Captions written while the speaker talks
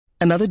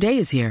Another day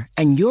is here,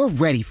 and you're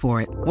ready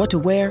for it. What to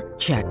wear?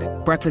 Check.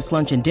 Breakfast,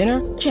 lunch, and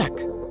dinner? Check.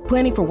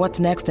 Planning for what's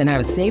next and how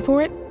to save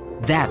for it?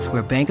 That's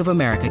where Bank of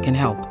America can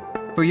help.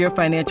 For your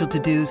financial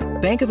to-dos,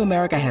 Bank of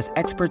America has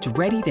experts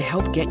ready to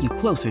help get you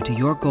closer to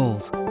your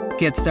goals.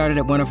 Get started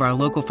at one of our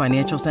local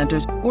financial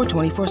centers or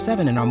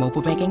 24/7 in our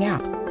mobile banking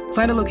app.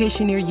 Find a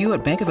location near you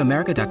at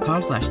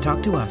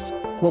bankofamerica.com/talktous.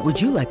 What would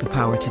you like the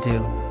power to do?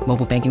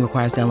 Mobile banking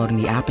requires downloading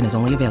the app and is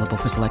only available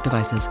for select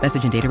devices.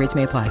 Message and data rates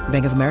may apply.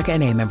 Bank of America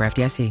N.A., member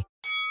FDIC.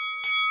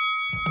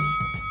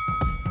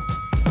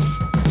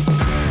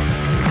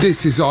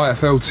 This is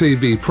IFL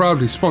TV,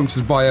 proudly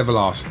sponsored by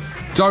Everlast.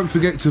 Don't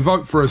forget to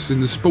vote for us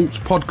in the Sports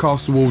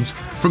Podcast Awards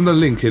from the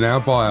link in our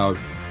bio.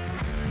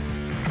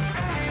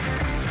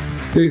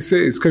 This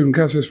is Kevin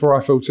Cassius for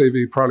IFL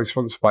TV, proudly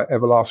sponsored by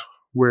Everlast.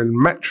 We're in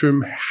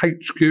Matchroom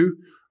HQ.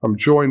 I'm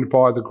joined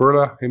by the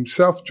gorilla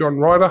himself, John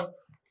Ryder.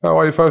 How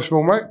are you, first of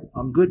all, mate?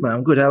 I'm good, mate.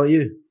 I'm good. How are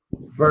you?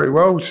 Very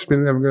well. Just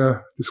been having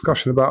a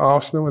discussion about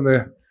Arsenal and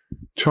their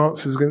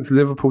chances against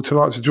Liverpool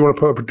tonight. So do you want to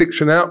put a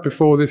prediction out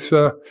before this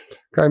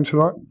game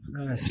tonight?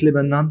 Slim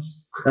and none.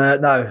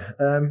 No.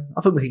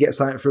 I think we could get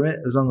something from it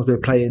as long as we're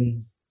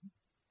playing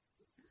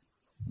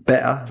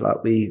better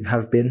like we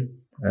have been.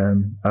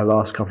 Our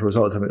last couple of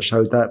results haven't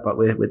showed that, but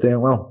we're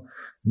doing well.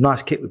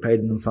 Nice kit we played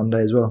in on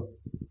Sunday as well.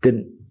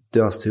 Didn't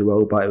do us too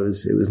well, but it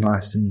was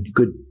nice and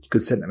good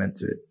sentiment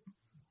to it.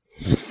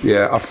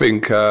 Yeah, I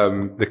think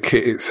the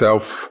kit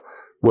itself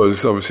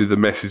was obviously the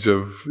message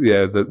of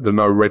the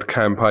no red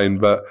campaign,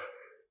 but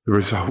the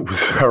result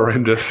was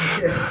horrendous.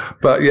 Yeah.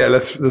 But yeah,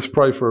 let's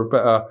pray for a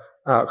better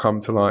outcome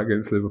tonight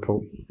against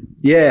Liverpool.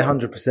 Yeah,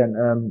 100%.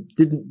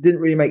 Didn't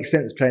really make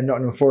sense playing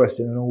Nottingham Forest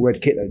in an all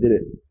red kit though, did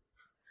it?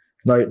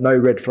 No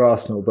red for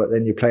Arsenal, but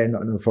then you're playing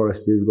Nottingham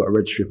Forest, who've got a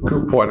red strip on.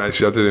 Good point,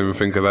 actually. I didn't even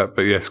think of that,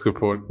 but yes, good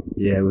point.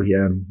 Yeah, we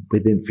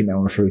didn't think that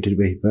one through, did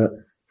we? But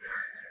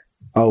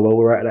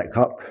we're out of that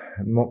cup.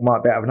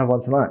 Might be out of another one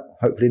tonight.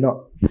 Hopefully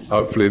not.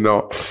 Hopefully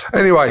not.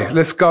 Anyway,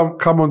 let's come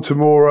on to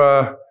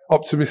more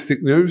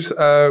optimistic news.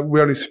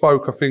 We only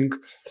spoke, I think,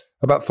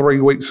 about 3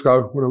 weeks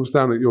ago when I was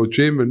down at your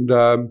gym, and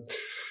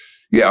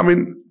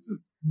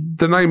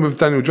the name of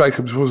Daniel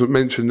Jacobs wasn't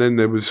mentioned then.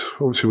 There was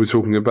obviously we're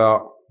talking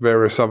about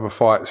various other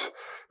fights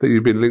that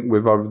you've been linked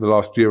with over the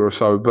last year or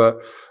so.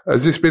 But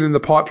has this been in the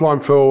pipeline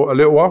for a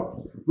little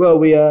while? Well,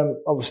 we've had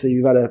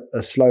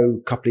a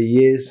slow couple of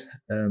years.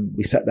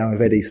 We sat down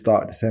with Eddie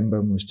start of December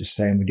and was just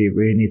saying we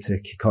really need to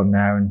kick on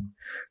now and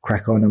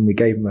crack on. And we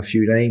gave him a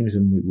few names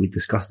and we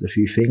discussed a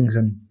few things,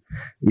 and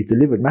he's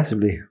delivered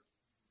massively.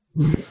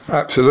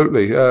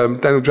 Absolutely.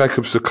 Daniel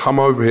Jacobs to come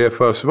over here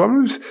first of all.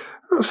 I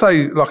don't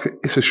say like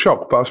it's a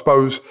shock, but I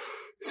suppose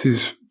it's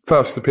his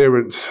first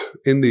appearance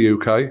in the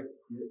UK.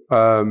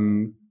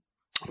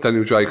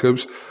 Daniel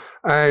Jacobs.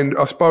 And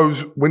I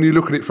suppose when you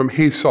look at it from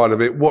his side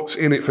of it, what's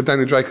in it for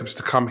Daniel Jacobs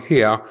to come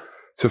here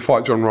to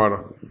fight John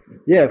Ryder?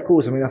 Yeah, of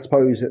course. I mean, I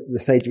suppose at the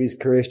stage of his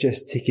career is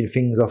just ticking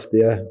things off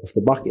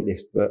the bucket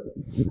list. But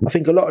I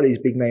think a lot of these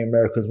big name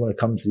Americans want to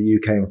come to the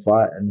UK and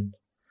fight, and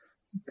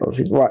I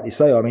think rightly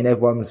so. I mean,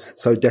 everyone's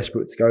so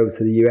desperate to go over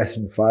to the US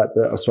and fight,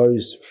 but I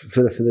suppose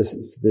for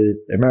the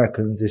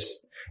Americans,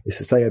 it's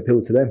the same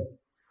appeal to them.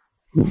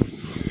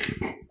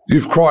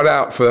 You've cried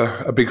out for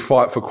a big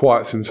fight for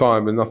quite some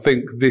time, and I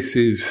think this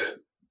is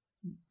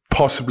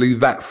possibly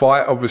that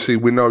fight. Obviously,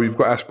 we know you've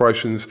got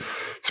aspirations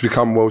to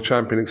become world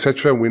champion,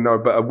 etc. And we know,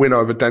 but a win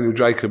over Daniel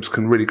Jacobs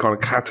can really kind of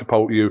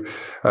catapult you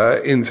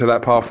into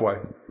that pathway.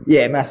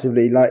 Yeah,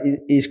 massively. Like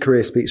his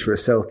career speaks for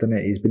itself, doesn't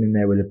it? He's been in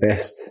there with the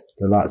best,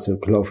 the likes of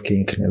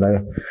Golovkin,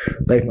 Canelo.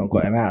 They've not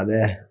got him out of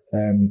there,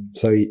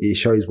 so he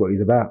shows what he's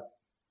about.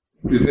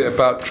 Is it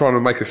about trying to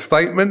make a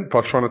statement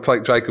by trying to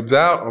take Jacobs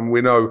out? And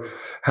we know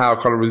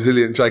how kind of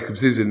resilient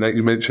Jacobs is in that.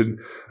 You mentioned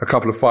a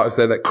couple of fighters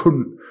there that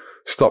couldn't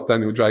stop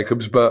Daniel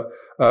Jacobs, but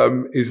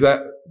is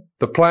that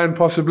the plan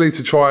possibly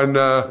to try and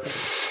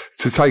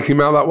to take him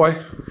out that way?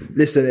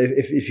 Listen,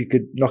 if you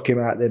could knock him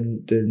out,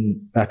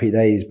 then happy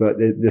days, but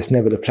there's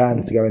never the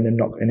plan to go in and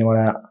knock anyone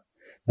out.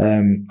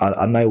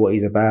 I know what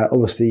he's about.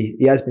 Obviously,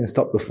 he has been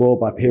stopped before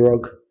by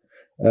Pirog.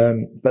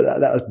 But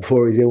that was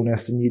before his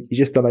illness, and you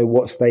just don't know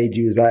what stage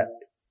he was at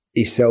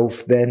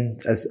himself then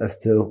as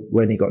to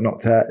when he got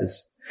knocked out,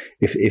 as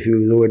if he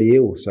was already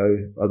ill. So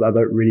I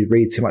don't really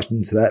read too much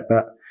into that,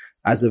 but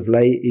as of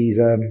late, he's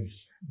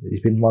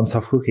been one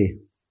tough cookie.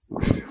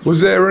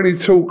 Was there any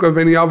talk of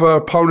any other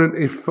opponent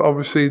if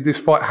obviously this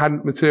fight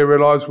hadn't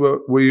materialised?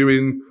 Were you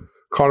in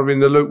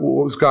the loop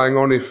what was going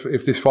on if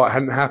this fight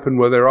hadn't happened?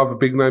 Were there other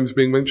big names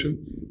being mentioned?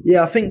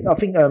 Yeah, I think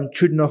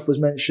Chudinov was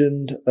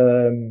mentioned.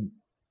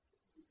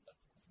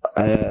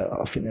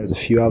 I think there was a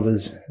few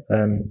others.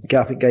 I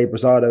think Gabe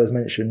Rosado was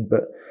mentioned,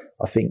 but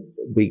I think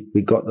we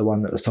got the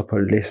one that was top of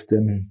the list,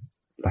 and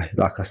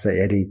like I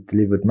say, Eddie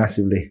delivered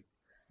massively.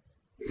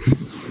 I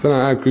don't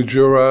know how good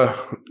your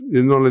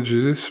knowledge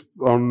is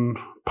on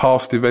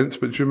past events,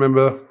 but do you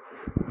remember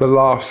the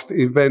last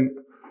event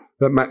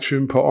that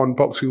Matchroom put on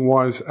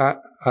boxing-wise at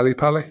Ali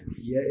Pali?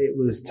 Yeah, it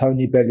was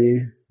Tony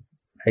Bellew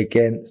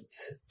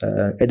against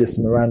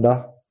Edison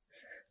Miranda.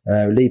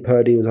 Lee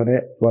Purdy was on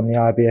it, won the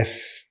IBF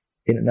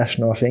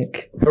International, I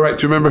think. Correct.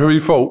 Do you remember who he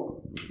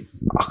fought?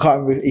 I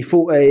can't remember. He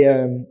fought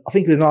I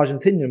think he was an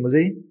Argentinian, was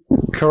he?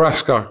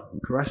 Carrasco,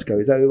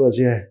 is that who it was?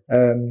 Yeah.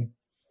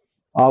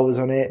 I was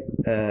on it.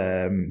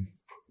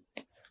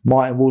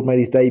 Martin Ward made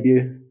his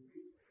debut.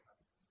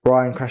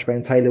 Brian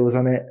Crashbane Taylor was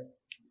on it.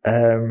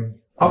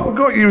 I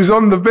forgot you was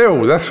on the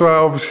bill. That's why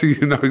obviously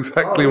you know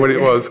exactly what it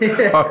was.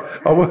 Yeah.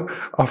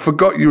 I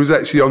forgot you was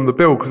actually on the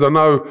bill because I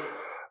know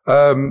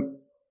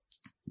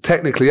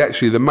technically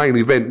actually the main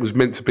event was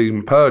meant to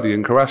be Purdy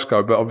and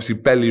Carrasco, but obviously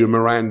Belly and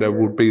Miranda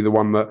would be the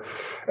one that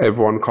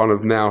everyone kind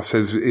of now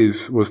says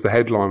was the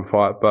headline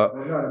fight. But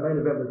no, the main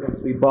event was meant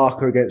to be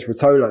Barker against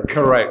Ruotolo.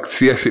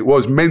 Correct. Yes, it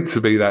was meant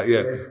to be that.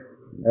 Yes.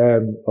 Yeah.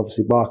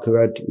 Obviously Barker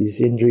had his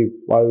injury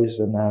woes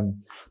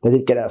and they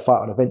did get that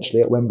fight on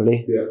eventually at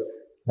Wembley. Yeah.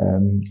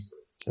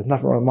 There's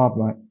nothing wrong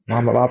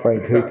with my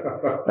brain cook.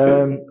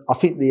 I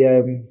think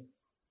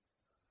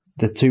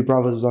the two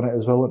brothers was on it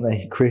as well, weren't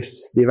they?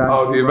 Chris, the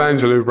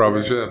Evangelou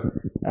brothers, yeah.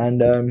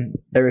 And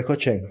Eric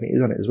Ocheng, I think he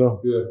was on it as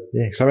well. Yeah.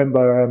 Yeah, because I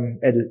remember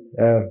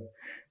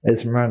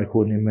Edison Miranda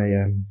called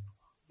him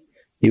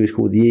he was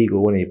called the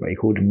Eagle, wasn't he? But he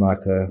called him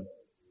like a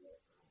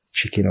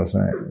chicken or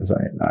something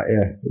like,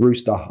 yeah.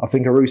 Rooster. I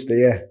think a rooster,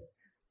 yeah.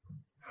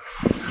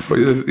 But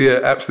yeah,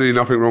 absolutely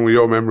nothing wrong with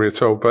your memory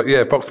at all. But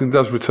yeah, boxing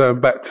does return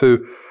back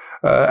to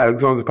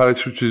Alexander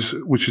Palace, which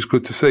is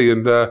good to see.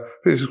 And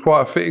this is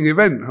quite a fitting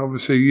event.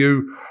 Obviously,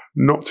 you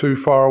not too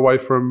far away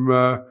from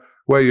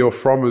where you're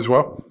from as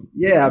well.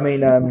 Yeah, I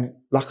mean,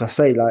 like I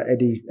say, like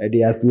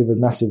Eddie has delivered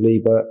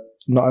massively, but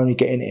not only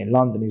getting it in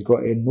London, he's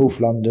got it in North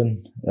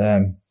London.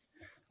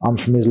 I'm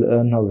from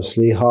Islington,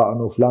 obviously, heart of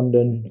North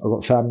London. I've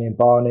got family in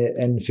Barnet,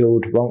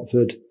 Enfield,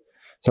 Romford.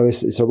 So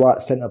it's a right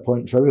centre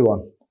point for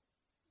everyone.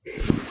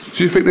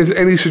 Do you think there's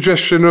any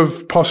suggestion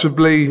of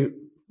possibly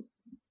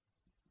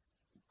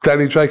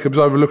Danny Jacobs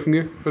overlooking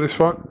you for this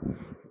fight?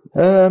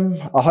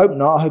 I hope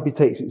not. I hope he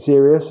takes it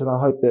serious and I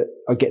hope that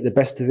I get the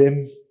best of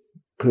him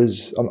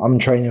because I'm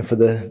training for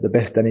the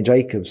best Danny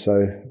Jacobs.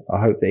 So I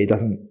hope that he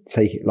doesn't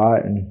take it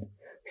light and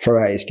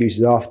throw out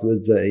excuses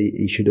afterwards that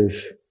he should have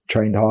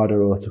trained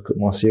harder or took it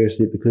more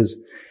seriously because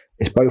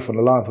it's both on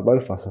the line for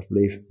both of us, I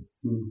believe.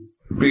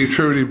 But you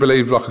truly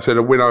believe, like I said,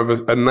 a win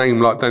over a name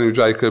like Daniel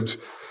Jacobs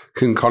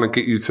can kind of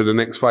get you to the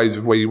next phase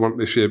of where you want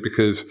this year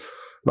because,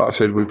 like I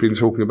said, we've been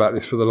talking about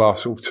this for the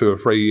last sort of 2 or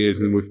 3 years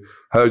and we've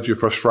heard your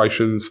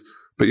frustrations,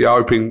 but you're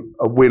hoping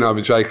a win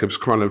over Jacobs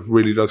kind of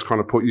really does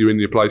kind of put you in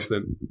your place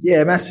then.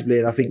 Yeah, massively.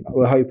 And I think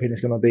we're hoping it's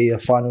going to be a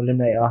final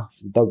eliminator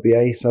for the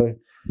WBA. So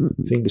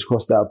fingers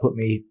crossed that'll put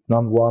me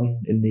number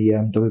one in the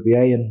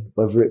WBA and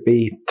whether it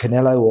be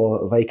Canelo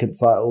or a vacant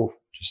title,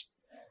 just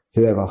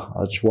whoever.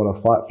 I just want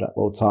to fight for that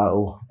world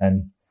title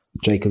and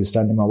Jacobs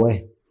standing in my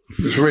way.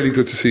 It's really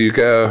good to see you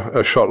get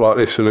a shot like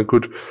this and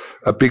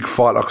a big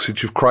fight. Like I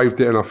said, you've craved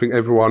it, and I think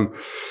everyone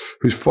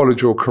who's followed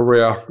your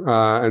career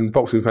and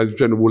boxing fans in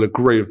general will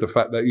agree with the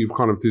fact that you've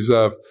kind of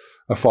deserved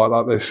a fight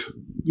like this.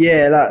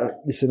 Yeah,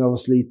 listen,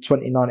 obviously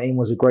 2019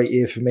 was a great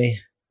year for me.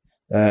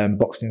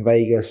 Boxed in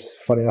Vegas,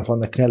 funny enough, on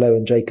the Canelo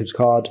and Jacobs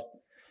card.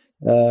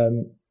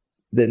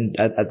 Then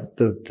at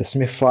the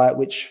Smith fight,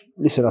 which,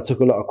 listen, I took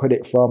a lot of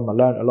credit from, I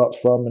learned a lot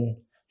from, and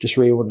just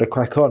really wanted to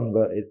crack on,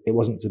 but it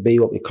wasn't to be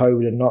what with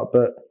COVID and not,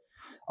 but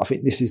I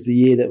think this is the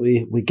year that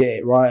we get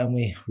it right and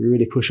we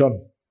really push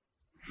on.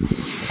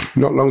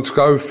 Not long to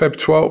go. Feb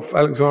 12th,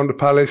 Alexander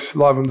Palace,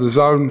 live on the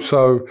Zone.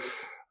 So,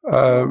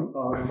 a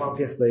month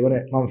yesterday,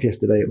 wasn't it? Month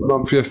yesterday,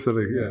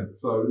 yeah.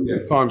 So,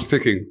 yeah, time's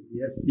ticking.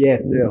 Yeah.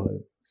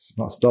 It's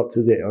not stopped,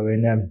 is it? I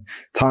mean,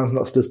 time's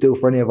not stood still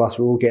for any of us.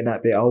 We're all getting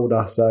that bit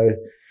older, so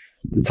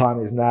the time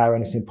is now,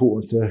 and it's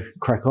important to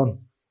crack on.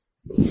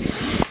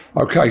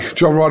 Okay,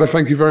 John Ryder,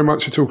 thank you very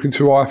much for talking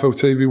to IFL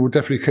TV. We'll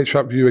definitely catch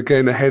up with you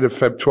again ahead of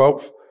Feb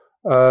 12th.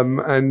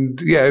 And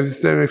yeah,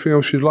 is there anything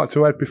else you'd like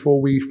to add before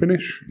we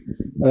finish?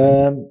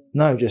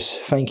 No,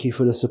 just thank you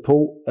for the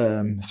support.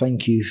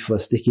 Thank you for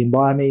sticking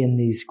by me in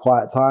these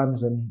quiet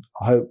times, and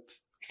I hope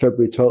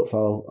February 12th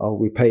I'll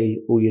repay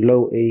all your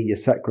loyalty, your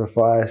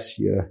sacrifice,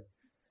 your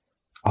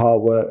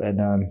hard work, and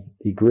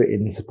the grit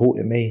in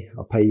supporting me.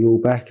 I'll pay you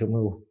all back, and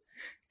we'll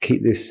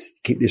keep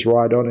this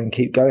ride on and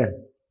keep going.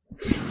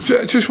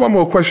 Just one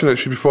more question,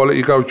 actually, before I let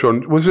you go,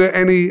 John. Was there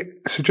any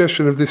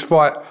suggestion of this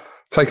fight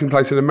taking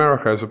place in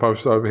America as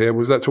opposed to over here?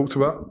 Was that talked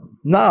about?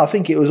 No, I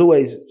think it was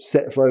always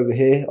set for over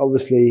here.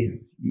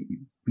 Obviously,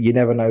 you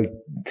never know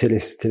till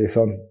it's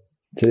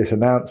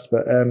announced.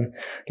 But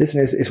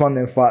listen, it's one of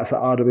them fights that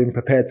I'd have been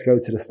prepared to go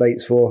to the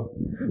States for.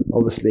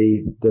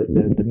 Obviously,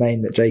 the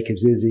name that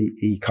Jacobs is,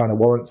 he kind of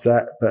warrants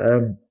that. But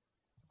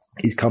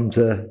he's come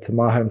to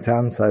my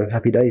hometown, so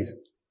happy days.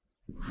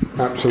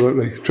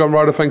 Absolutely. John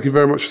Ryder, thank you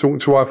very much for talking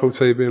to IFL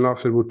TV. And like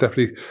I said, we'll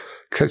definitely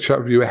catch up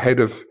with you ahead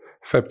of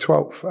Feb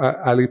 12th at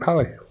Ali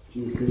Pali.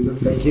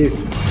 Thank you.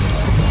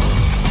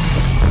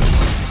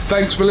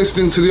 Thanks for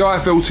listening to the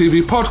IFL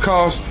TV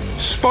podcast,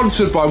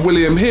 sponsored by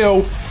William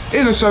Hill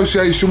in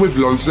association with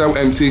Lonsdale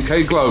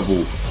MTK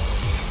Global.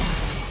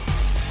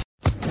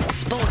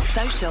 Sports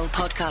Social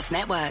Podcast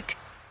Network.